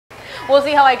We'll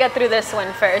see how I get through this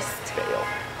one first. Fail.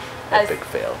 Epic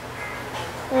fail.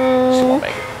 She won't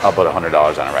make it. I'll put $100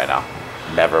 on it right now.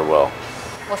 Never will.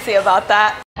 We'll see about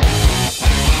that.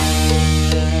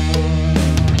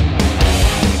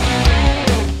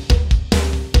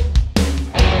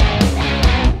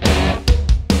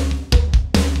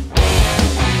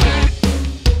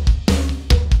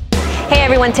 Hey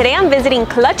everyone, today I'm visiting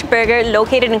Clutch Burger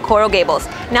located in Coral Gables.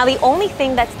 Now the only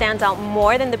thing that stands out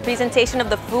more than the presentation of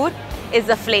the food is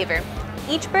the flavor.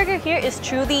 Each burger here is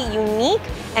truly unique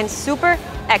and super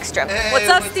extra. Hey, what's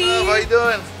up, Steve? How you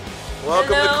doing?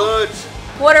 Welcome to Clutch.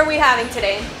 What are we having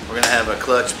today? We're gonna have a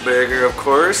Clutch Burger, of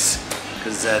course,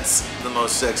 because that's the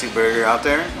most sexy burger out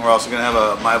there. And we're also gonna have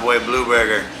a My Boy Blue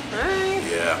burger. Alright.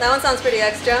 Yeah. That one sounds pretty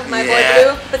extra. My Boy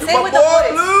Blue. But say it with the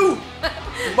voice. Blue.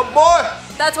 My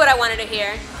boy. That's what I wanted to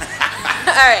hear.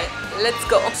 Alright, let's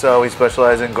go. So we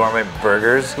specialize in gourmet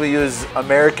burgers. We use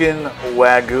American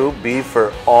WAGYU beef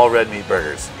for all red meat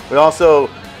burgers. We also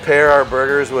pair our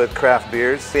burgers with craft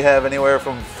beers. We have anywhere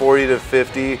from 40 to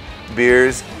 50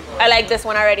 beers. I like this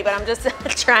one already, but I'm just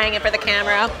trying it for the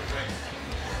camera.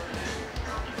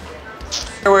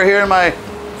 We're here in my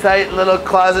tight little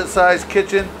closet-sized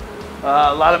kitchen.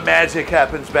 A lot of magic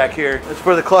happens back here. It's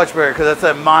for the Clutch Burger because that's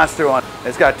that monster one.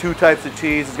 It's got 2 types of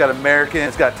cheese. It's got American,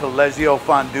 it's got Taleggio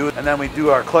fondue, and then we do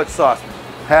our Clutch sauce.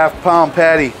 Half-pound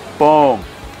patty, boom.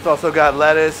 It's also got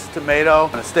lettuce, tomato,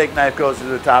 and a steak knife goes to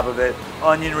the top of it.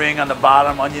 Onion ring on the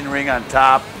bottom, onion ring on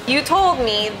top. You told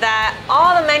me that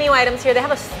all the menu items here, they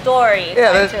have a story.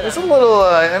 Yeah, there's a little,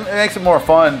 it makes it more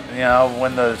fun, you know,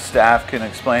 when the staff can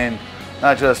explain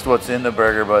not just what's in the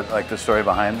burger, but like the story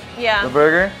behind the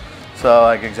burger. So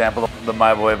like example, the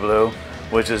My Boy Blue,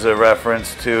 which is a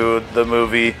reference to the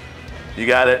movie, you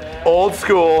got it, old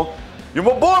school, you're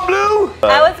my boy Blue!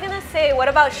 I was gonna say, what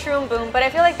about Shroom Boom? But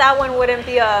I feel like that one wouldn't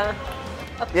be a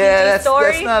PG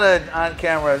story. That's not an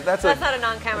on-camera, that's not an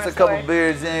on-camera story. That's a couple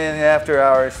beers in, the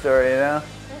after-hours story, you know?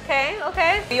 Okay,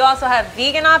 okay. You also have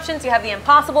vegan options. You have the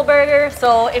Impossible Burger.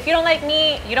 So if you don't like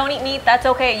meat, you don't eat meat, that's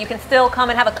okay. You can still come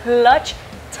and have a clutch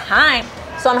time.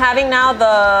 So I'm having now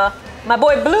the My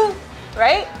Boy Blue,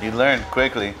 right? You learn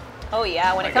quickly. Oh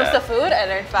yeah, when it comes to food, I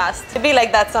learn fast. It'd be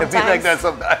like that sometimes. It'd be like that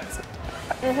sometimes.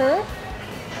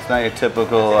 It's not your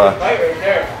typical...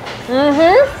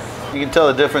 You can tell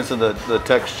the difference in the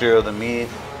texture of the meat.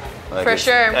 Like For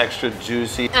sure. Extra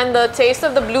juicy. And the taste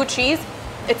of the blue cheese,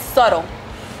 it's subtle.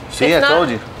 See, I told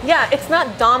you. Yeah, it's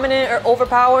not dominant or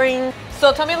overpowering.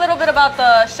 So tell me a little bit about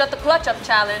the Shut the Clutch Up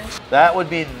challenge. That would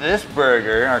be this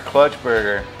burger, our Clutch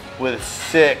Burger, with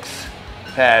 6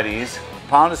 patties,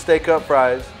 pound of steak up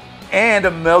fries, and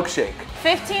a milkshake.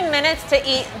 15 minutes to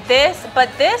eat this, but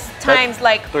this times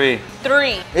like 3.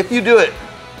 If you do it,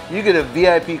 you get a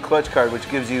VIP Clutch card, which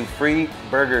gives you free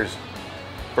burgers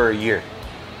for a year.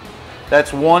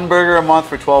 That's 1 burger a month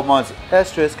for 12 months.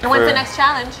 Asterisk. And when's the next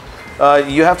challenge?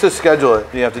 You have to schedule it.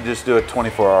 You have to just do a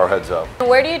 24-hour heads up.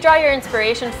 Where do you draw your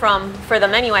inspiration from for the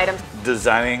menu items?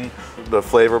 Designing the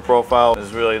flavor profile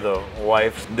is really the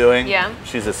wife's doing. Yeah.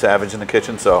 She's a savage in the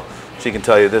kitchen, so she can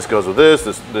tell you this goes with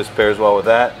this pairs well with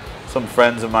that. Some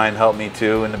friends of mine helped me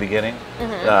too in the beginning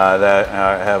that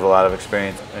have a lot of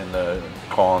experience in the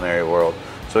culinary world.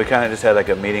 So we kind of just had like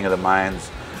a meeting of the minds,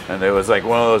 and it was like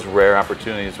one of those rare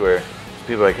opportunities where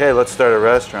people are like, hey, let's start a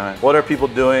restaurant. What are people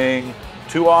doing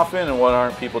too often and what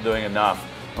aren't people doing enough?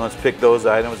 And let's pick those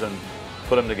items and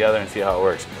put them together and see how it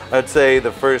works. I'd say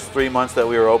the first 3 months that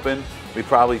we were open, we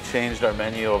probably changed our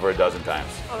menu over a dozen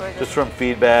times. Just from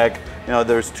feedback, you know,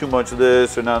 there's too much of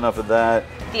this or not enough of that.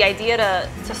 The idea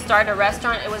to start a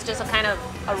restaurant, it was just a kind of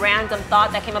a random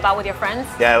thought that came about with your friends?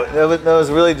 Yeah, that was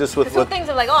really just with... Some things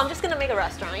are like, oh, I'm just gonna make a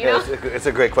restaurant, you know? It's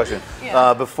a great question.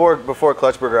 Yeah. Before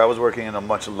Clutch Burger, I was working in a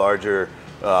much larger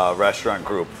restaurant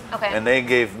group. Okay. And they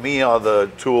gave me all the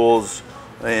tools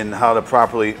in how to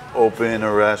properly open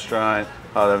a restaurant,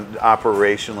 how to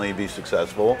operationally be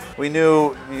successful. We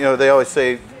knew, you know, they always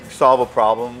say solve a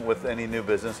problem with any new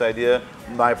business idea.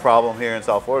 My problem here in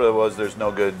South Florida was there's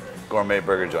no good gourmet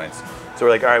burger joints. So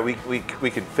we're like, all right, we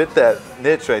could fit that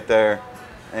niche right there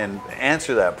and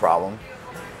answer that problem.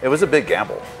 It was a big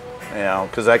gamble, you know,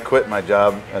 because I quit my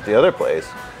job at the other place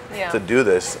to do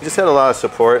this. We just had a lot of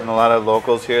support and a lot of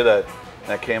locals here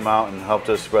that came out and helped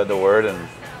us spread the word, and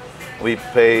we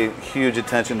pay huge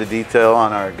attention to detail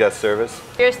on our guest service.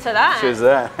 Cheers to that. Cheers to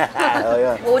that. Hell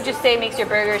yeah. What would you say makes your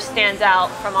burgers stand out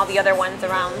from all the other ones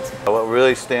around? What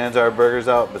really stands our burgers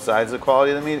out besides the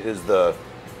quality of the meat is the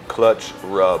Clutch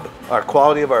rub. Our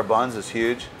quality of our buns is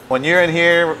huge. When you're in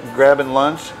here grabbing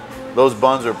lunch, those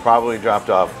buns are probably dropped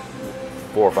off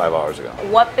 4 or 5 hours ago.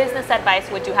 What business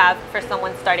advice would you have for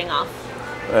someone starting off?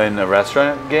 In a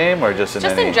restaurant game or just in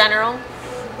Just any? in general.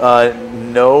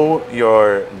 Know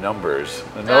your numbers.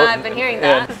 I've been hearing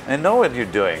that. And know what you're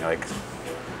doing. Like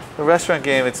the restaurant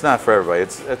game, it's not for everybody.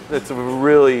 It's a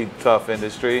really tough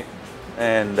industry,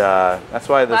 and that's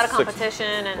why A lot of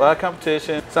competition. A lot of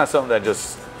competition. It's not something that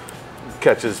just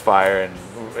catches fire and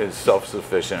is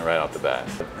self-sufficient right off the bat.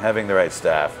 Having the right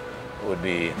staff would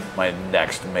be my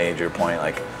next major point.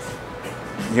 Like,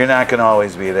 you're not going to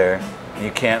always be there. You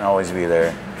can't always be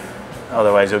there.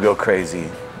 Otherwise, you'll go crazy.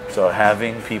 So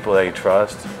having people that you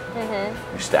trust,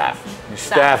 your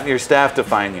staff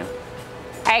define you. All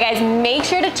right, guys, make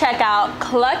sure to check out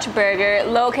Clutch Burger,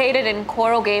 located in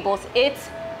Coral Gables. It's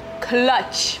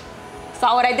clutch.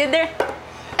 Saw what I did there?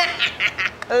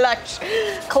 Clutch.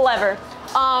 Clever.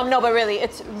 No, but really,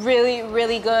 it's really,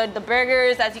 really good. The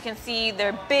burgers, as you can see,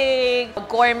 they're big,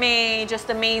 gourmet, just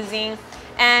amazing.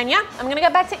 And yeah, I'm gonna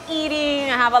get back to eating.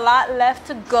 I have a lot left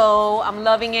to go. I'm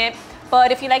loving it.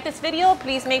 But if you like this video,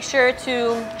 please make sure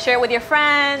to share it with your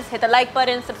friends, hit the like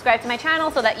button, subscribe to my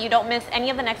channel so that you don't miss any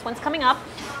of the next ones coming up.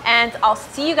 And I'll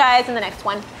see you guys in the next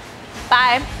one.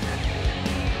 Bye.